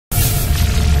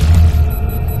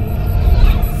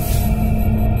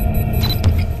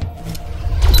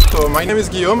my name is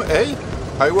Guillaume A.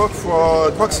 I work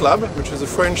for Lab, which is a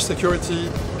French security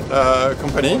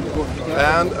company,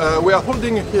 and we are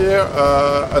holding here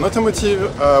an automotive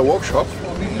workshop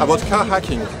about car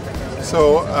hacking.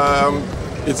 So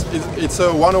it's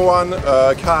a 101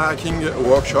 car hacking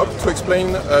workshop to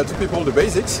explain to people the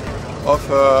basics of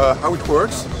how it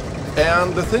works.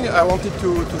 And the thing I wanted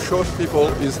to show to people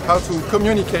is how to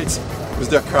communicate with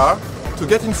their car, to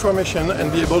get information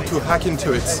and be able to hack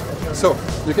into it. So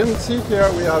you can see here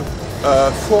we have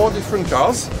 4 different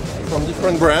cars from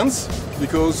different brands,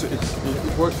 because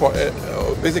it works for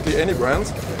basically any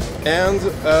brand. And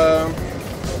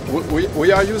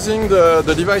we are using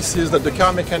the devices that the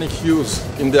car mechanic use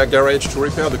in their garage to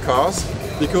repair the cars,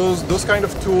 because those kind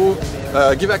of tools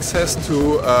give access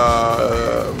to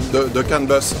the CAN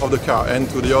bus of the car and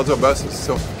to the other buses.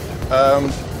 So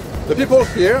the people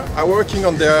here are working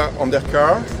on their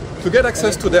car to get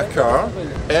access to their car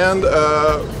and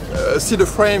see the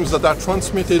frames that are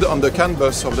transmitted on the CAN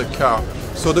bus of the car.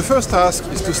 So the first task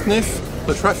is to sniff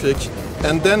the traffic,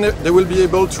 and then they will be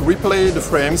able to replay the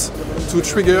frames to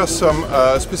trigger some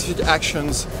specific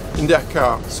actions in their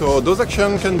car. So those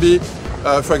actions can be,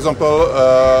 for example,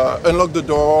 unlock the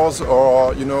doors,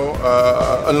 or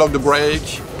unlock the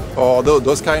brake, or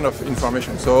those kind of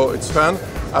information. So it's fun.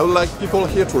 I would like people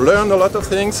here to learn a lot of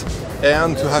things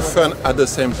and to have fun at the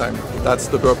same time. That's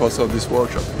the purpose of this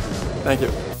workshop. Thank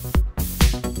you.